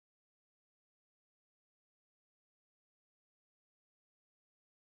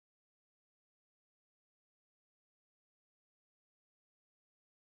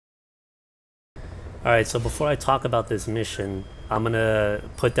Alright, so before I talk about this mission, I'm gonna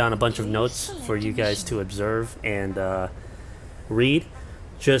put down a bunch of notes for you guys to observe and read,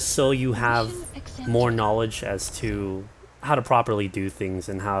 just so you have more knowledge as to how to properly do things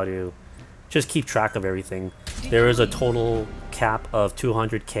and how to just keep track of everything. There is a total cap of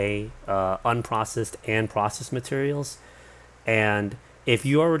 200k unprocessed and processed materials, and if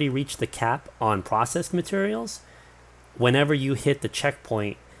you already reach the cap on processed materials, whenever you hit the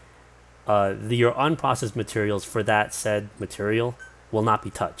checkpoint, your unprocessed materials for that said material will not be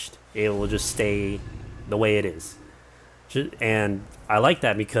touched. It will just stay the way it is. And I like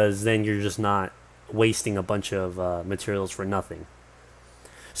that because then you're just not wasting a bunch of materials for nothing.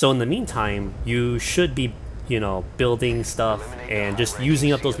 So in the meantime, you should be, building stuff and just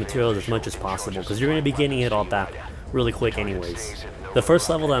using up those materials as much as possible, because you're going to be getting it all back really quick anyways. The first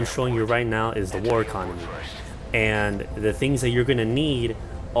level that I'm showing you right now is the war economy. And the things that you're going to need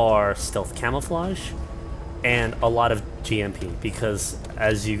are stealth camouflage and a lot of GMP, because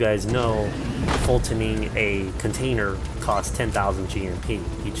as you guys know, Fultoning a container costs 10,000 GMP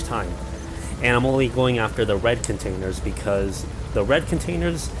each time. And I'm only going after the red containers because the red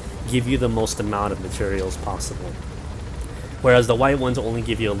containers give you the most amount of materials possible, whereas the white ones only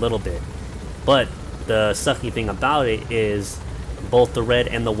give you a little bit. But the sucky thing about it is both the red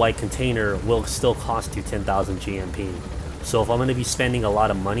and the white container will still cost you 10,000 GMP. So if I'm going to be spending a lot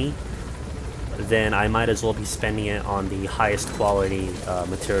of money, then I might as well be spending it on the highest quality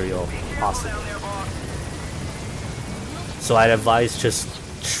material possible. So I'd advise just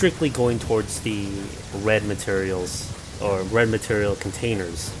strictly going towards the red materials or red material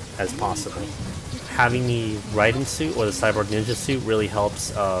containers as possible. Having the Raiden suit or the Cyborg Ninja suit really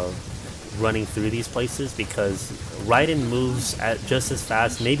helps running through these places, because Raiden moves at just as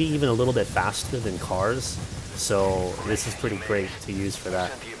fast, maybe even a little bit faster than cars. So this is pretty great to use for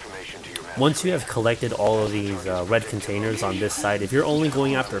that. Once you have collected all of these red containers on this side, if you're only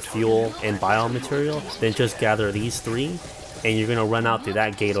going after fuel and biomaterial, then just gather these three and you're going to run out through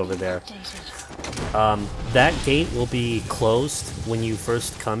that gate over there. That gate will be closed when you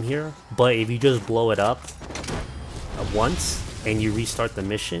first come here, but if you just blow it up once and you restart the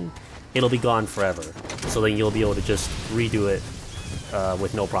mission, it'll be gone forever. So then you'll be able to just redo it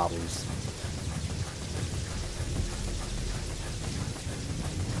with no problems.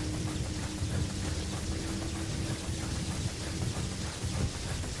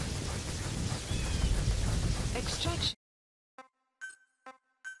 Extraction.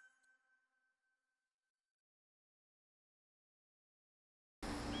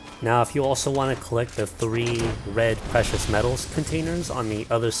 Now, if you also want to collect the 3 red precious metals containers on the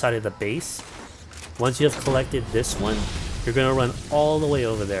other side of the base, once you have collected this one, you're going to run all the way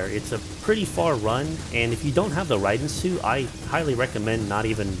over there. It's a pretty far run, and if you don't have the Raiden suit, I highly recommend not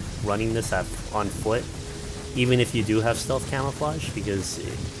even running this on foot, even if you do have stealth camouflage, because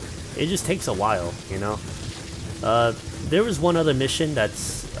it just takes a while, There was one other mission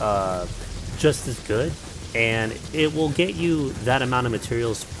that's just as good, and it will get you that amount of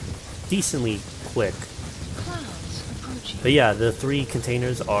materials decently quick. But yeah, the 3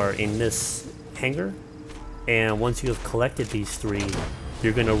 containers are in this hangar, and once you have collected these 3,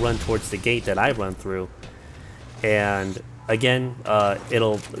 you're going to run towards the gate that I run through. And again,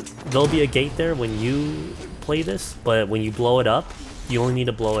 there'll be a gate there when you play this, but when you blow it up, you only need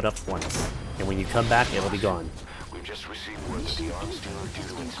to blow it up once, and when you come back, it'll be gone. We've just received word that the arms dealer due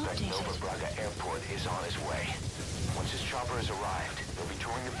to inspect Nova Braga Airport is on his way. Once his chopper has arrived, he'll be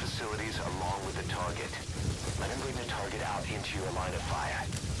touring the facilities along with the target. Let him bring the target out into your line of fire.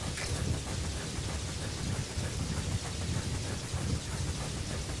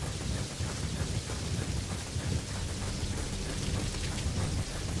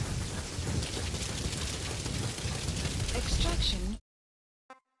 Extraction.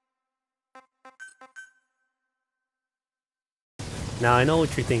 Now I know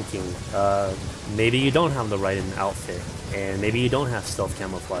what you're thinking. Maybe you don't have the Raiden outfit, and maybe you don't have stealth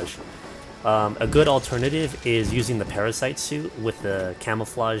camouflage. A good alternative is using the parasite suit with the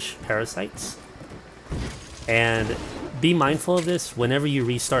camouflage parasites. And be mindful of this, whenever you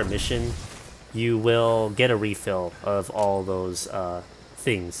restart mission, you will get a refill of all those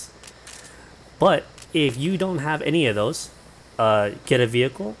things. But if you don't have any of those, get a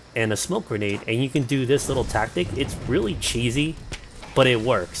vehicle and a smoke grenade, and you can do this little tactic. It's really cheesy, but it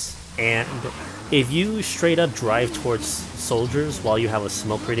works. And if you straight up drive towards soldiers while you have a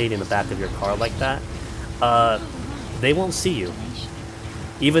smoke grenade in the back of your car like that, they won't see you.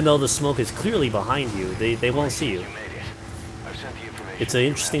 Even though the smoke is clearly behind you, they won't see you. It's an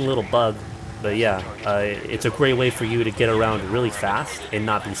interesting little bug, but yeah, it's a great way for you to get around really fast and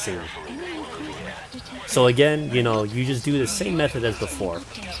not be seen. So again, you know, you just do the same method as before,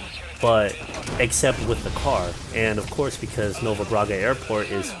 but except with the car. And of course, because Nova Braga Airport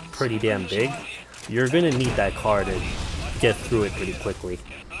is pretty damn big, you're gonna need that car to get through it pretty quickly.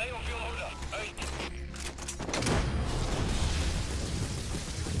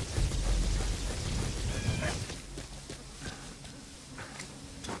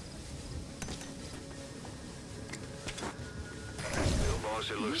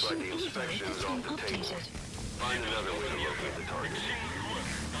 It looks like the inspection's off the table. Find another way to locate the target.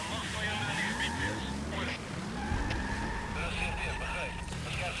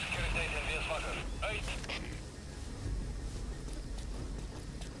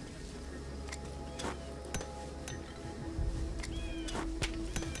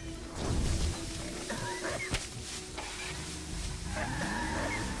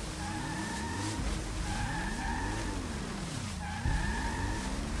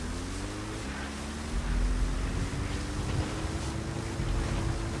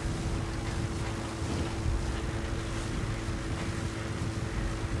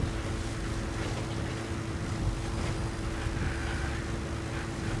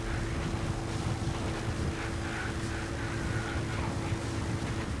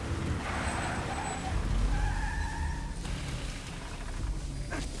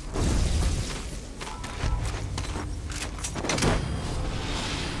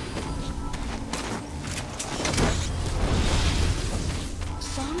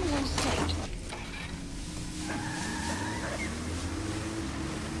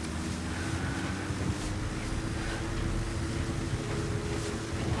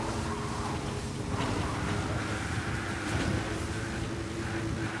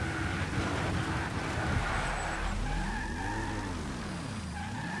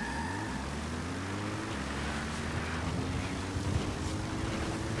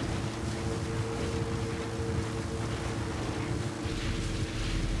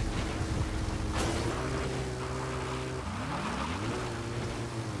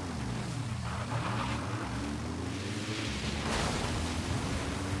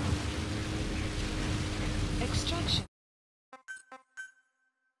 Extraction.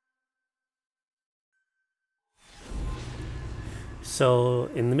 So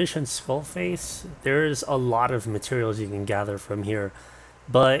in the mission Skullface, there's a lot of materials you can gather from here,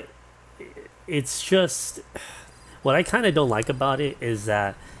 but it's just what I kind of don't like about it is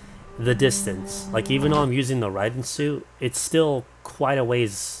that the distance. Like even though I'm using the riding suit, it's still quite a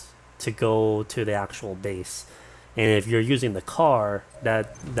ways to go to the actual base, and if you're using the car,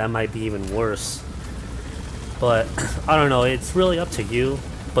 that might be even worse. But I don't know, it's really up to you,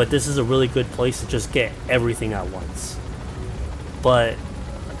 but this is a really good place to just get everything at once.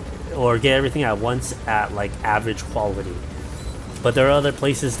 Or get everything at once at like average quality. But there are other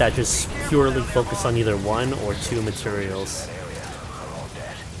places that just purely focus on either one or two materials.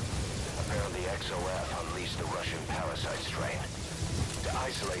 Apparently XOF unleashed the Russian parasite strain. To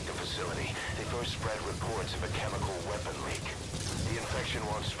isolate the facility, they first spread reports of a chemical weapon leak. The infection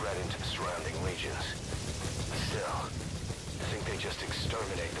won't spread into the surrounding regions. Still, I think they just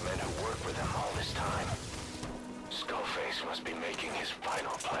exterminate the men who work for them all this time. Skullface must be making his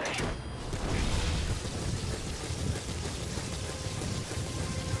final play.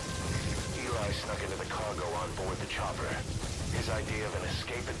 Eli snuck into the cargo on board the chopper. His idea of an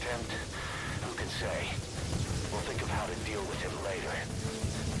escape attempt? Who can say? We'll think of how to deal with him later.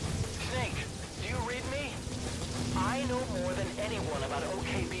 Snake, do you read me? I know more than anyone about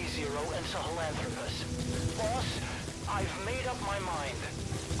OKB-0 and Sahelanthropus. Boss, I've made up my mind.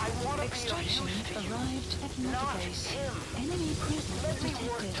 I want to be of use to you, not him. Enemy presence Let me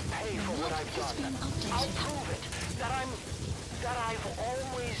detected. work to pay for what I've done. I'll prove it, that I've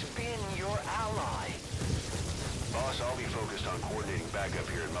always been your ally. Boss, I'll be focused on coordinating backup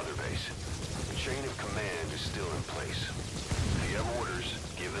here at Mother Base. The chain of command is still in place. If you have orders,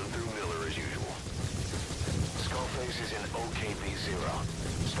 give them through Miller as usual. Skullface is in OKB-0.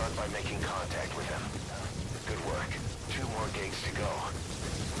 Start by making contact with him. Good work. 2 more gates to go.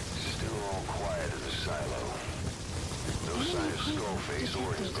 Still all quiet in the silo. No sign of Skullface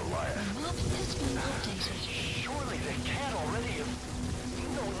or his Goliath. The map has been updated. Surely they can't already have...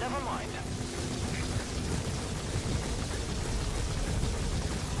 No, never mind.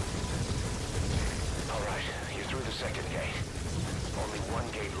 All right, you're through the second gate. Only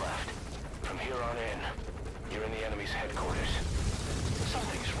 1 gate left. From here on in, you're in the enemy's headquarters.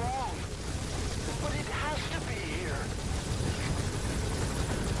 Something's wrong. But it has to be here.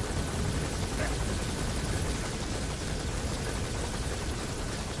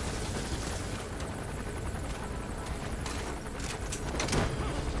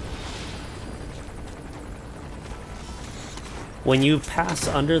 When you pass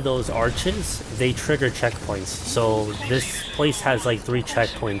under those arches, they trigger checkpoints. So this place has like 3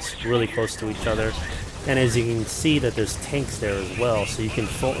 checkpoints really close to each other. And as you can see that there's tanks there as well, so you can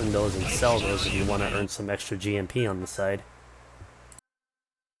Fulton those and sell those if you want to earn some extra GMP on the side.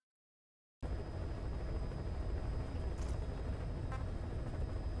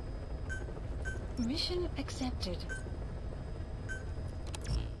 Mission accepted.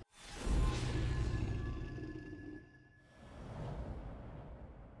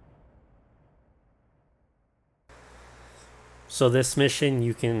 So this mission,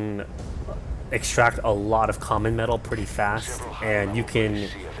 you can extract a lot of common metal pretty fast, and you can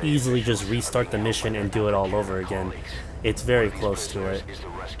easily just restart the mission and do it all over again. It's very close to it. Is the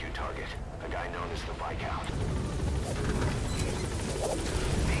rescue target, a guy known as the Viscount.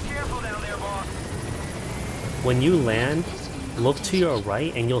 Be careful down there, boss. When you land, look to your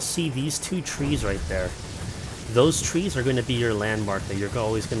right and you'll see these 2 trees right there. Those trees are going to be your landmark that you're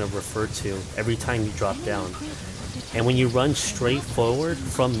always going to refer to every time you drop down. And when you run straight forward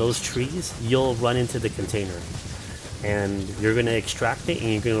from those trees, you'll run into the container. And you're going to extract it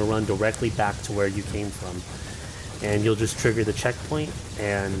and you're going to run directly back to where you came from. And you'll just trigger the checkpoint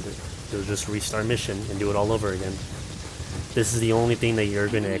and you'll just restart mission and do it all over again. This is the only thing that you're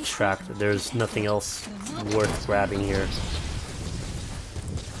going to extract. There's nothing else worth grabbing here.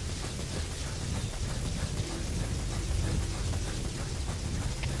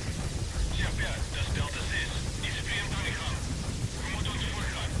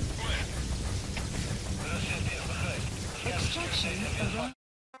 Extraction arrived.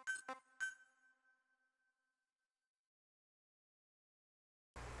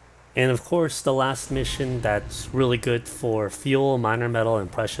 And of course, the last mission that's really good for fuel, minor metal,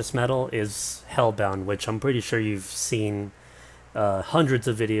 and precious metal is Hellbound, which I'm pretty sure you've seen hundreds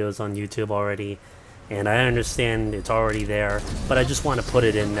of videos on YouTube already. And I understand it's already there, but I just want to put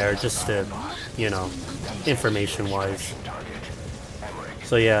it in there just to, you know, information-wise.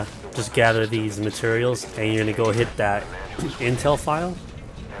 So yeah, just gather these materials, and you're going to go hit that intel file,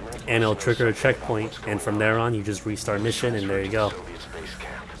 and it'll trigger a checkpoint, and from there on, you just restart mission, and there you go.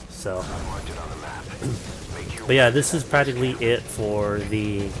 So, but yeah, this is practically it for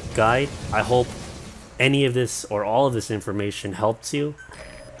the guide. I hope any of this or all of this information helps you,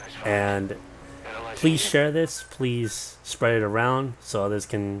 and please share this, please spread it around so others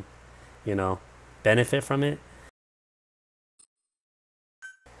can, you know, benefit from it.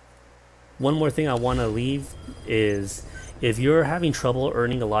 One more thing I want to leave is, if you're having trouble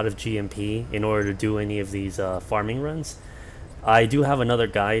earning a lot of GMP in order to do any of these farming runs, I do have another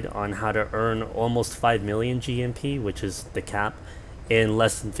guide on how to earn almost 5 million GMP, which is the cap, in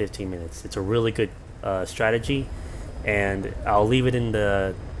less than 15 minutes. It's a really good strategy, and I'll leave it in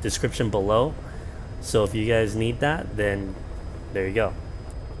the description below. So if you guys need that, then there you go.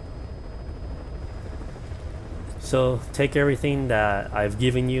 So take everything that I've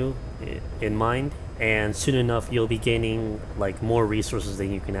given you in mind, and soon enough you'll be gaining like more resources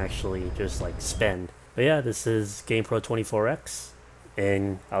than you can actually just like spend. But yeah, this is GamePro 24X,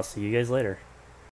 and I'll see you guys later.